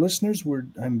regular listeners.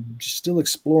 I'm still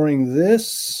exploring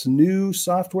this new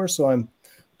software, so I'm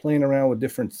playing around with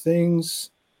different things.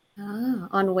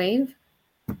 On Wave?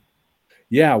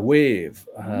 Yeah, Wave.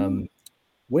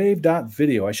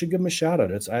 Wave.video. I should give them a shout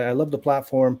out. I love the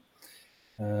platform.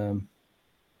 And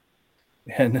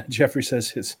Jeffrey says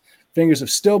his fingers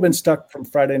have still been stuck from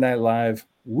Friday Night Live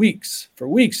for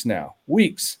weeks now.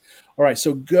 All right,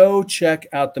 so go check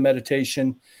out the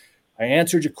meditation. I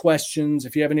answered your questions.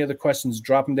 If you have any other questions,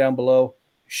 drop them down below.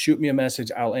 shoot me a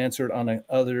message. I'll answer it on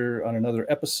another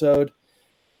episode.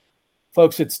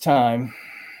 Folks, it's time.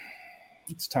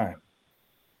 It's time.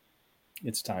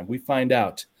 It's time. We find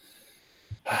out.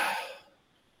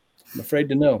 I'm afraid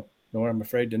to know. Noor, I'm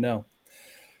afraid to know.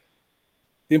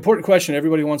 The important question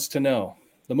everybody wants to know,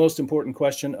 the most important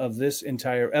question of this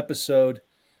entire episode,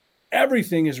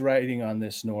 everything is riding on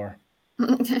this, Noor.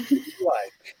 Do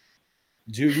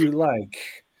you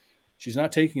like? She's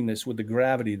not taking this with the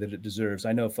gravity that it deserves.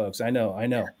 I know, folks. I know.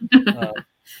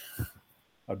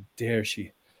 How dare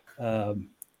she?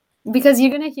 Because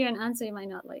you're going to hear an answer you might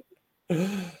not like.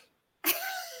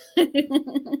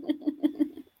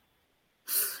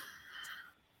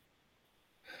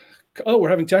 Oh, we're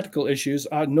having technical issues.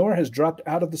 Noor has dropped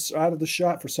out of the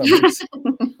shot for some reason.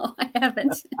 No, I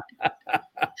haven't.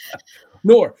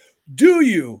 Noor, do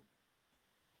you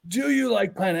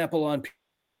like pineapple on pizza?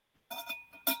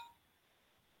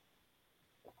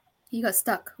 You got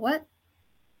stuck. What?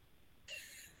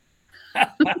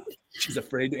 She's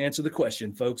afraid to answer the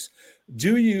question, folks.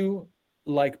 Do you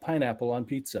like pineapple on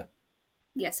pizza?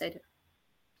 Yes, I do.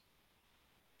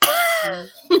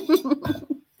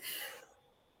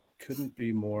 Couldn't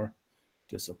be more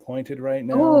disappointed right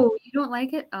now. Oh, you don't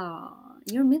like it? Oh,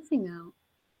 you're missing out.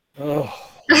 Oh,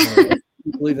 can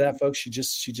you believe that, folks? She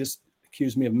just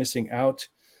accused me of missing out.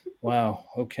 Wow.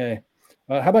 Okay.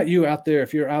 How about you out there?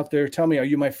 If you're out there, tell me, are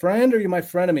you my friend or are you my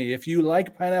frenemy? If you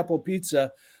like pineapple pizza,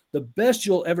 the best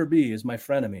you'll ever be is my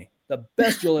frenemy. The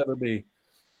best you'll ever be,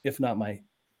 if not my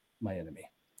enemy.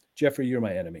 Jeffrey, you're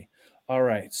my enemy. All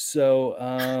right.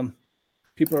 So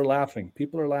people are laughing. I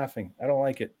don't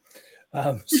like it.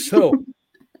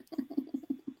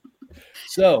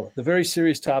 So the very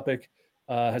serious topic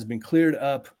has been cleared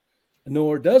up.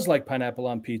 Noor does like pineapple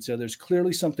on pizza. There's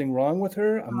clearly something wrong with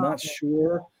her. I'm not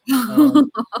sure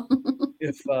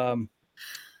if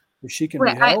she can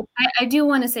be helped. I do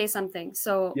want to say something.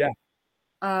 So yeah,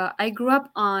 I grew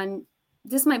up on,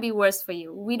 this might be worse for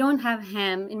you. We don't have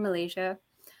ham in Malaysia.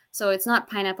 So it's not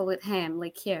pineapple with ham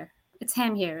like here. It's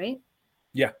ham here, right?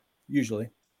 Yeah, usually.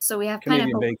 So we have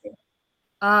Canadian pineapple. Bacon.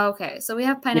 Okay. So we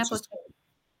have pineapple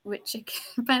with chicken.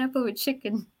 Pineapple with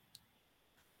chicken.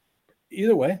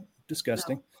 Either way,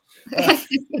 disgusting. No.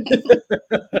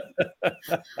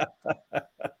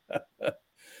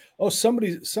 Oh,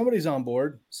 somebody's on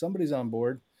board. Somebody's on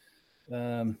board.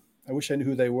 I wish I knew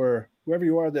who they were. Whoever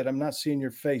you are that I'm not seeing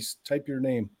your face, type your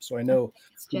name so I know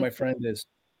who my friend is.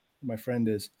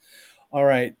 All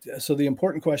right. So the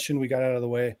important question we got out of the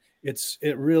way.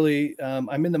 It really,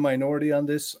 I'm in the minority on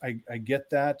this. I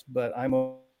get that, but I'm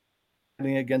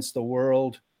fighting against the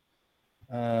world.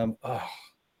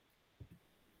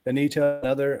 Benita,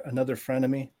 another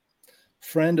frenemy.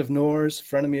 Friend of Noor's,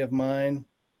 frenemy of mine.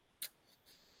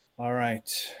 All right.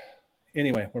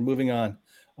 Anyway, we're moving on.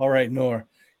 All right, Noor,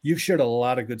 you've shared a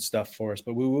lot of good stuff for us,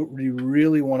 but we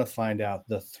really want to find out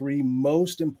the 3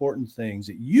 most important things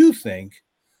that you think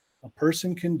a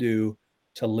person can do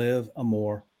to live a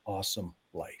more awesome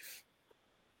life.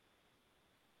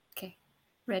 Okay,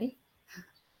 ready?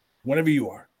 Whenever you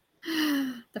are.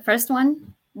 The first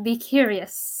one, be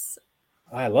curious.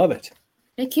 I love it.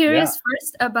 Be curious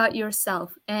first about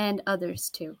yourself and others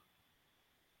too.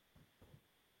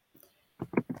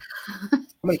 I'm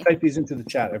going to type these into the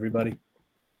chat, everybody.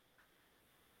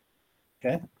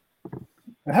 Okay.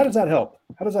 And how does that help?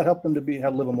 How does that help them to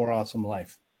live a more awesome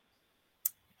life?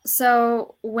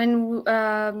 So when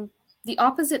the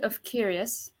opposite of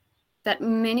curious that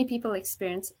many people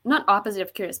experience, not opposite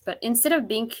of curious, but instead of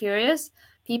being curious,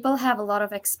 people have a lot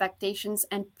of expectations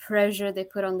and pressure they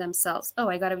put on themselves. Oh,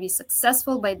 I got to be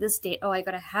successful by this date. Oh, I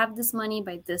got to have this money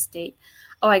by this date.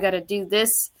 Oh, I got to do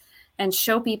this and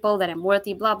show people that I'm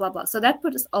worthy, blah, blah, blah. So that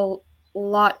puts a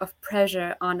lot of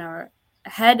pressure on our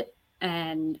head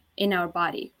and in our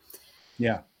body.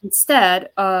 Yeah. Instead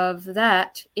of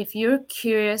that, if you're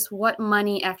curious what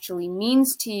money actually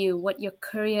means to you, what your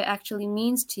career actually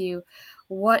means to you,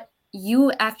 what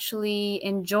you actually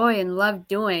enjoy and love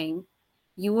doing,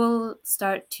 you will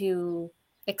start to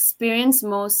experience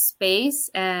more space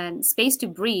to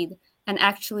breathe and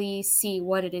actually see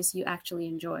what it is you actually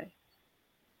enjoy.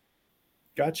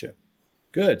 Gotcha.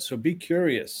 Good. So be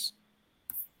curious.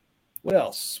 What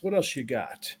else? What else you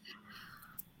got?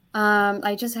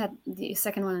 I just had the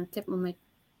second one on the tip of my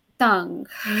tongue.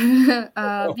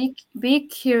 Be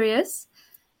curious.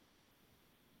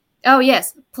 Oh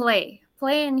yes, play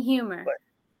and humor.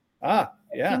 Yeah.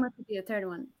 Humor could be the third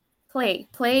one. Play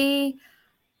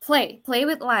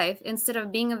with life instead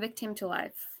of being a victim to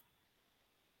life.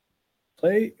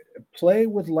 Play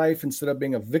with life instead of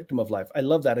being a victim of life. I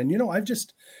love that. And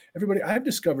I've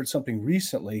discovered something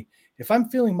recently. If I'm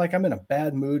feeling like I'm in a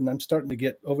bad mood and I'm starting to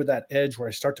get over that edge where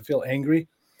I start to feel angry,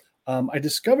 I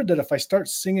discovered that if I start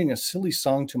singing a silly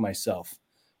song to myself,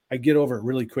 I get over it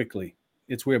really quickly.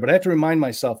 It's weird, but I have to remind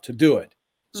myself to do it.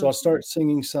 So I'll start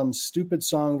singing some stupid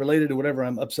song related to whatever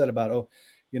I'm upset about. Oh,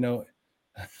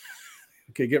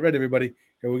 okay, get ready, everybody.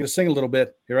 Here, we're going to sing a little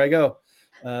bit. Here I go.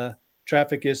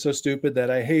 Traffic is so stupid that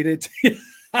I hate it.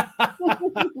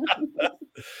 I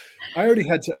already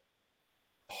had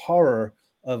horror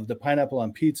of the pineapple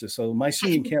on pizza, so my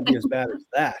singing can't be as bad as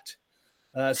that.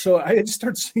 So I just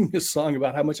start singing a song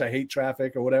about how much I hate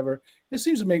traffic or whatever. It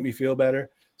seems to make me feel better.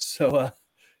 So,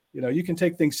 you can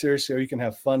take things seriously or you can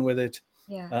have fun with it.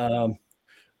 Yeah.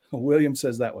 William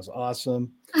says that was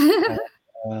awesome.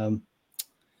 And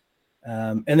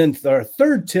then our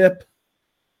third tip.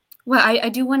 Well, I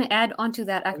do want to add on to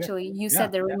that. Actually, you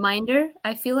said the reminder.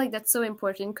 I feel like that's so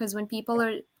important because when people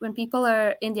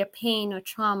are in their pain or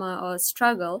trauma or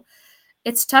struggle,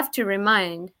 it's tough to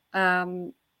remind.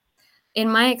 In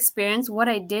my experience, what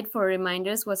I did for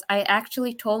reminders was I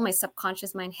actually told my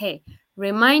subconscious mind, "Hey,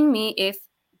 remind me if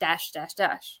dash dash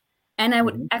dash," and I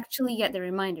would actually get the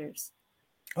reminders.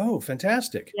 Oh,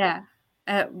 fantastic! Yeah,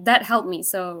 that helped me.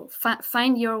 So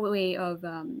find your way of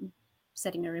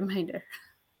setting a reminder.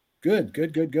 Good.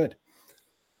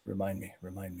 Remind me.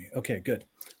 Okay, good.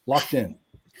 Locked in.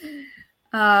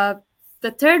 The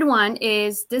third one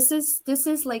is this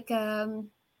is like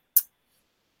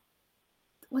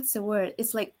what's the word?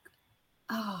 It's like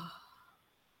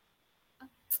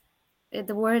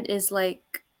the word is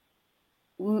like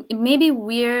maybe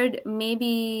weird,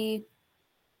 maybe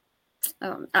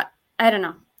I don't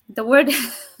know. The word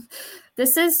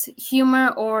this is humor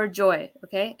or joy,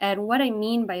 okay? And what I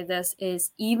mean by this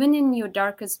is even in your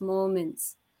darkest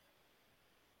moments,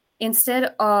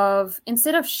 instead of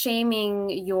shaming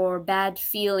your bad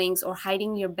feelings or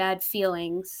hiding your bad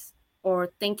feelings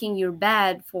or thinking you're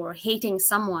bad for hating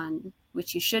someone,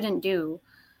 which you shouldn't do,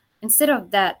 instead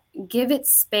of that, give it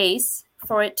space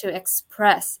for it to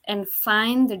express and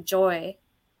find the joy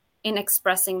in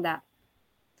expressing that.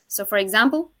 So for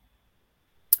example,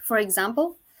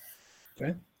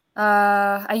 okay.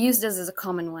 I use this as a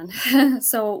common one.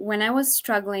 So when I was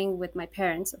struggling with my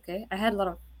parents, okay, I had a lot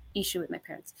of issue with my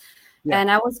parents. Yeah.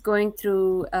 And I was going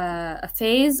through a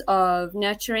phase of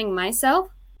nurturing myself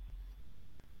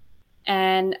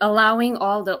and allowing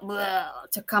all the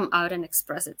to come out and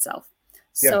express itself.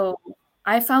 Yeah. So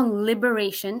I found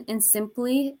liberation in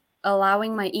simply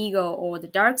allowing my ego or the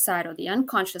dark side or the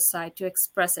unconscious side to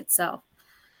express itself.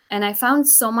 And I found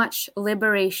so much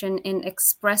liberation in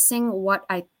expressing what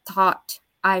I thought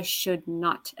I should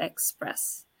not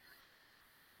express.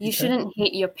 You shouldn't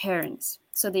hate your parents.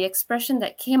 So the expression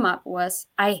that came up was,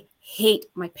 I hate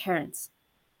my parents.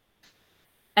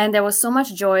 And there was so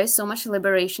much joy, so much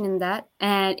liberation in that.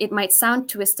 And it might sound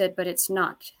twisted, but it's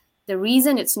not. The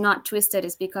reason it's not twisted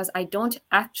is because I don't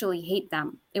actually hate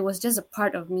them. It was just a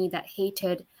part of me that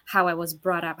hated how I was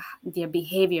brought up, their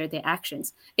behavior, their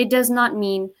actions. It does not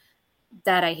mean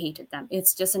that I hated them.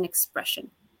 It's just an expression.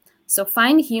 So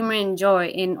find humor and joy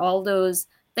in all those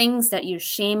things that you're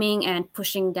shaming and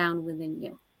pushing down within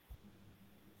you.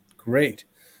 Great.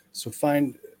 So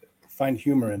find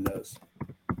humor in those.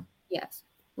 Yes.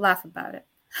 Laugh about it.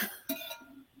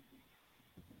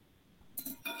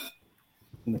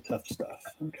 And the tough stuff.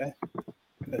 Okay.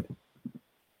 Good.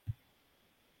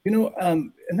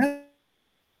 And that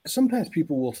sometimes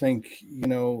people will think,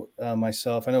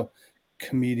 myself, I know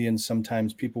comedians,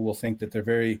 sometimes people will think that they're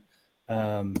very,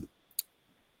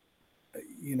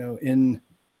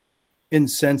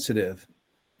 insensitive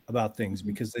about things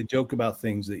because they joke about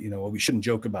things that, we shouldn't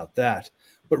joke about that.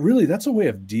 But really, that's a way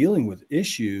of dealing with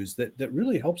issues that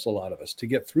really helps a lot of us to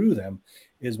get through them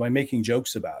is by making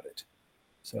jokes about it.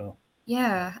 So.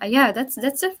 Yeah, that's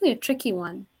definitely a tricky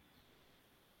one.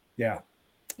 Yeah.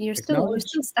 You're still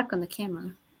stuck on the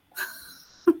camera.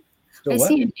 I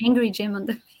see an angry Jim on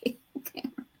the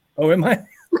camera. Oh, am I?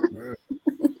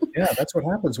 Yeah, that's what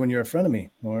happens when you're a friend of me,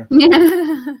 Noor.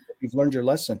 You've learned your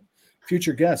lesson.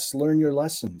 Future guests, learn your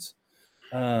lessons.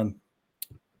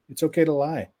 It's okay to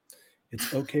lie.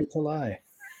 It's okay to lie.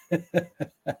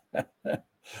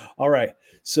 All right.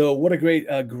 So what a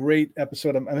great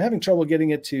episode. I'm having trouble getting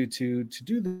it to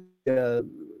do the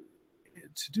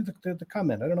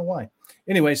comment. I don't know why.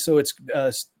 Anyway, so it's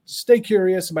stay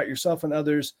curious about yourself and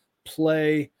others,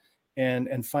 play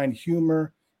and find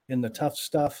humor in the tough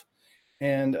stuff.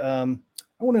 And I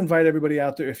want to invite everybody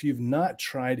out there, if you've not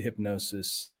tried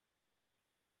hypnosis,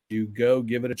 you go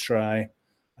give it a try.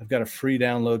 I've got a free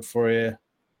download for you.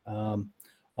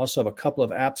 Also have a couple of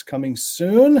apps coming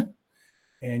soon,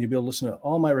 and you'll be able to listen to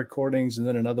all my recordings, and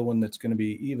then another one that's going to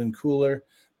be even cooler.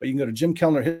 But you can go to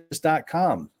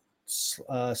jimkellnerhypnotist.com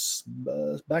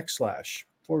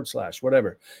 /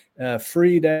 whatever.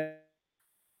 Free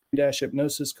dash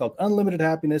hypnosis called Unlimited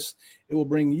Happiness. It will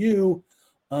bring you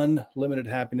unlimited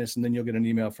happiness, and then you'll get an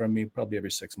email from me probably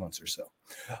every 6 months or so.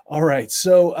 All right.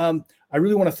 So I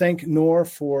really want to thank Noor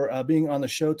for being on the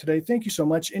show today. Thank you so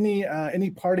much. Any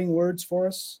parting words for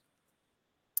us?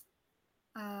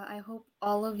 I hope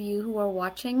all of you who are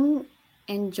watching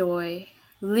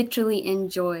literally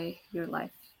enjoy your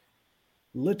life.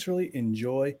 Literally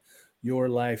enjoy your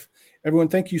life. Everyone,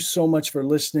 thank you so much for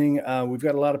listening. We've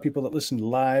got a lot of people that listen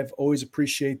live. Always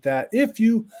appreciate that. If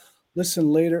you listen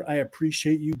later, I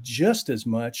appreciate you just as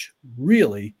much.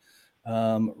 Really.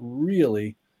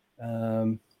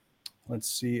 Let's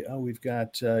see. Oh, we've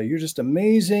got, you're just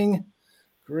amazing.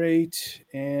 Great.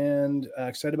 And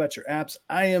excited about your apps.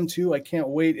 I am too. I can't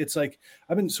wait. It's like,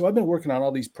 I've been working on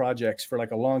all these projects for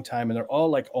like a long time, and they're all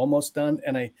like almost done.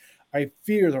 And I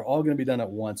fear they're all going to be done at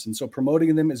once. And so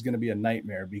promoting them is going to be a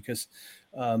nightmare because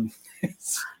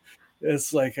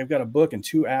it's like I've got a book and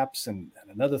 2 apps and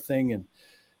another thing. And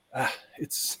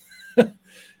it's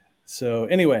so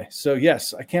anyway, so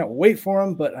yes, I can't wait for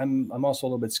them, but I'm also a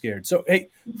little bit scared. So, hey,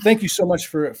 thank you so much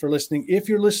for listening. If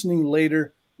you're listening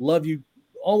later, love you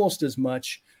almost as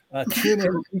much. Tune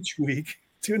in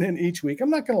each week. I'm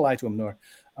not going to lie to him, Noor.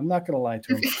 I'm not going to lie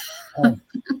to him.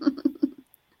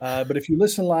 But if you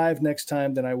listen live next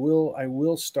time, then I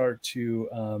will start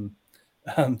to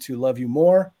love you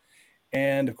more.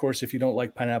 And of course, if you don't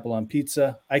like pineapple on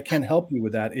pizza, I can help you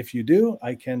with that. If you do,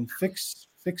 I can fix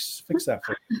that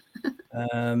for you.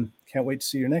 Can't wait to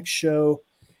see your next show.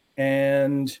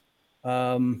 And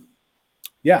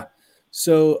yeah,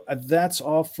 so that's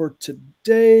all for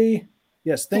today.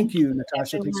 Yes, thank you,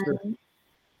 Natasha.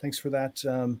 Thanks for that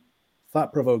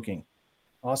thought-provoking.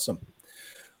 Awesome.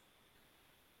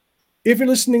 If you're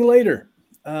listening later,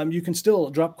 you can still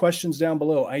drop questions down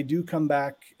below. I do come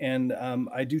back and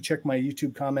I do check my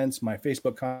YouTube comments, my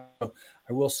Facebook comments.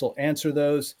 I will still answer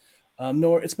those.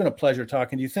 Noor, it's been a pleasure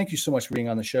talking to you. Thank you so much for being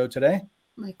on the show today.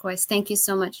 Likewise. Thank you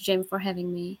so much, Jim, for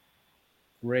having me.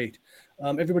 Great.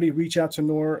 Everybody reach out to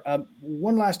Noor.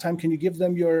 One last time, can you give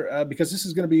them your, because this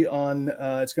is going to be on,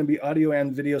 it's going to be audio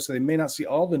and video, so they may not see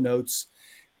all the notes.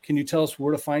 Can you tell us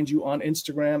where to find you on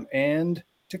Instagram and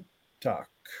TikTok?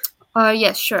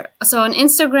 Yes, sure. So on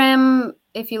Instagram,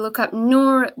 if you look up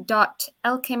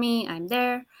noor.alchemy, I'm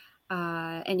there.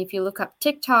 And if you look up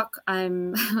TikTok,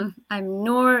 I'm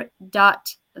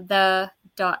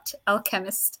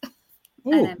noor.the.alchemist.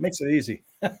 Ooh, makes it easy.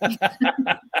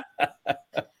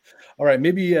 All right,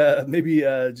 maybe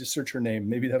just search her name.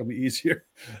 Maybe that'll be easier.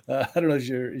 I don't know. Is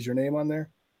your name on there?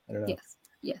 I don't know.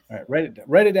 Yes. All right,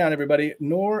 write it down, everybody.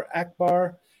 Noor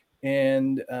Akbar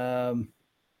and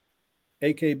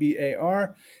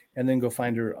AKBAR, and then go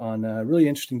find her on really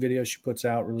interesting videos she puts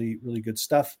out. Really, really good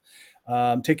stuff.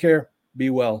 Take care. Be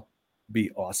well.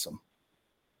 Be awesome.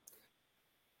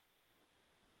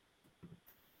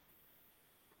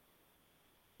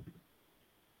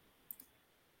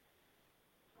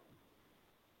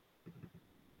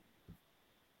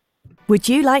 Would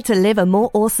you like to live a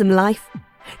more awesome life?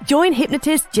 Join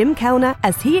hypnotist Jim Kellner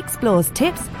as he explores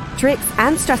tips, tricks,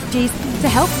 and strategies to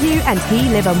help you and he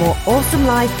live a more awesome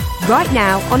life right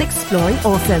now on Exploring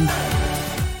Awesome.